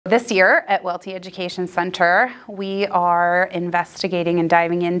This year at Welte Education Center, we are investigating and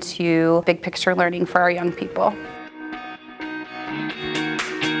diving into big picture learning for our young people.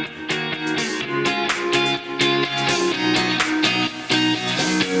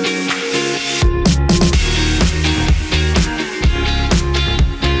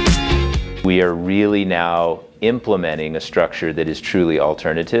 We are really now implementing a structure that is truly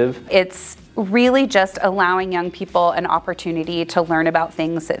alternative. It's really just allowing young people an opportunity to learn about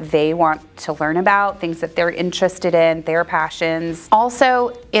things that they want to learn about, things that they're interested in, their passions.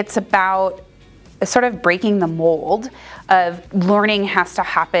 Also, it's about sort of breaking the mold of learning has to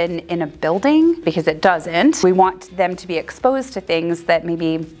happen in a building, because it doesn't. We want them to be exposed to things that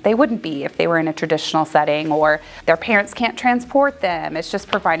maybe they wouldn't be if they were in a traditional setting, or their parents can't transport them. It's just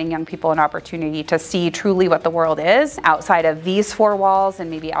providing young people an opportunity to see truly what the world is outside of these four walls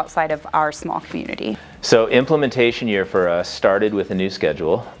and maybe outside of our small community. So implementation year for us started with a new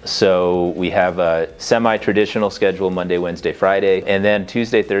schedule. So we have a semi-traditional schedule, Monday, Wednesday, Friday, and then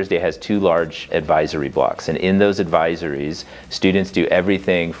Tuesday, Thursday has two large advisory blocks. And in those advisories, students do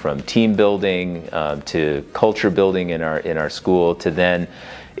everything from team building to culture building in our school, to then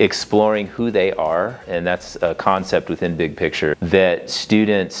exploring who they are. And that's a concept within Big Picture, that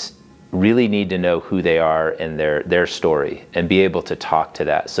students really need to know who they are and their story, and be able to talk to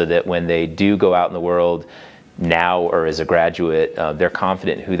that, so that when they do go out in the world now or as a graduate, they're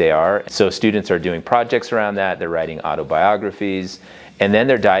confident in who they are. So students are doing projects around that, they're writing autobiographies, and then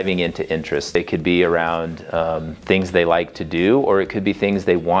they're diving into interests. They could be around things they like to do, or it could be things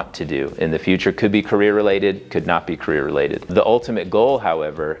they want to do in the future. Could be career related, could not be career related. The ultimate goal,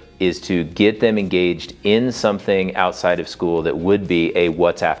 however, is to get them engaged in something outside of school that would be a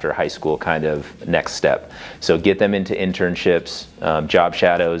what's after high school kind of next step. So get them into internships, job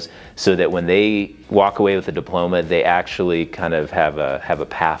shadows, so that when they walk away with a diploma, they actually kind of have a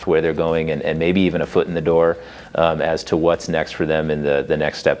path where they're going, and maybe even a foot in the door as to what's next for them in the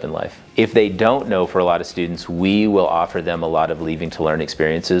next step in life. If they don't know, for a lot of students, we will offer them a lot of leaving to learn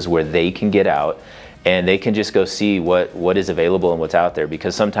experiences where they can get out and they can just go see what is available and what's out there,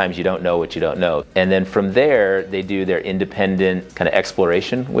 because sometimes you don't know what you don't know. And then from there, they do their independent kind of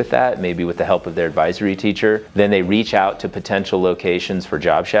exploration with that, maybe with the help of their advisory teacher. Then they reach out to potential locations for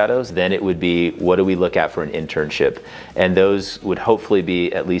job shadows. Then it would be, what do we look at for an internship? And those would hopefully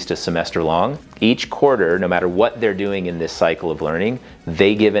be at least a semester long. Each quarter, no matter what they're doing in this cycle of learning,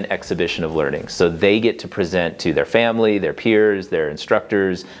 they give an exhibition of learning. So they get to present to their family, their peers, their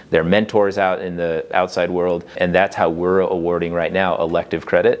instructors, their mentors out in the outside world. And that's how we're awarding right now elective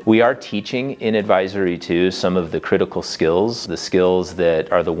credit. We are teaching in advisory too some of the critical skills, the skills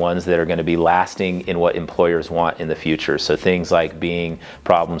that are the ones that are going to be lasting in what employers want in the future. So things like being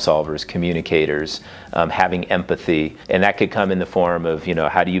problem solvers, communicators, having empathy. And that could come in the form of,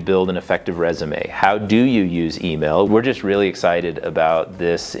 how do you build an effective resume? How do you use email? We're just really excited about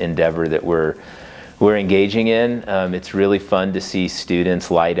this endeavor that we're engaging in. It's really fun to see students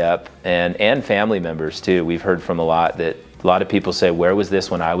light up, and family members too. We've heard from a lot of people say, where was this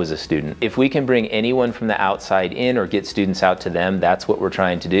when I was a student? If we can bring anyone from the outside in or get students out to them, that's what we're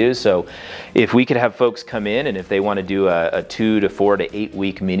trying to do. So if we could have folks come in, and if they want to do a 2 to 4 to 8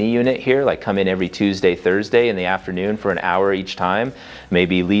 week mini unit here, like come in every Tuesday, Thursday in the afternoon for an hour each time,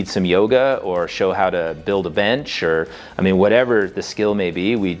 maybe lead some yoga or show how to build a bench, or whatever the skill may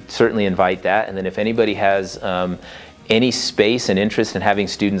be, we certainly invite that. And then if anybody has any space and interest in having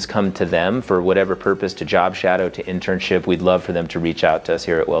students come to them for whatever purpose, to job shadow, to internship, we'd love for them to reach out to us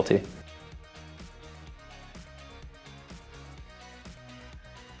here at Welte.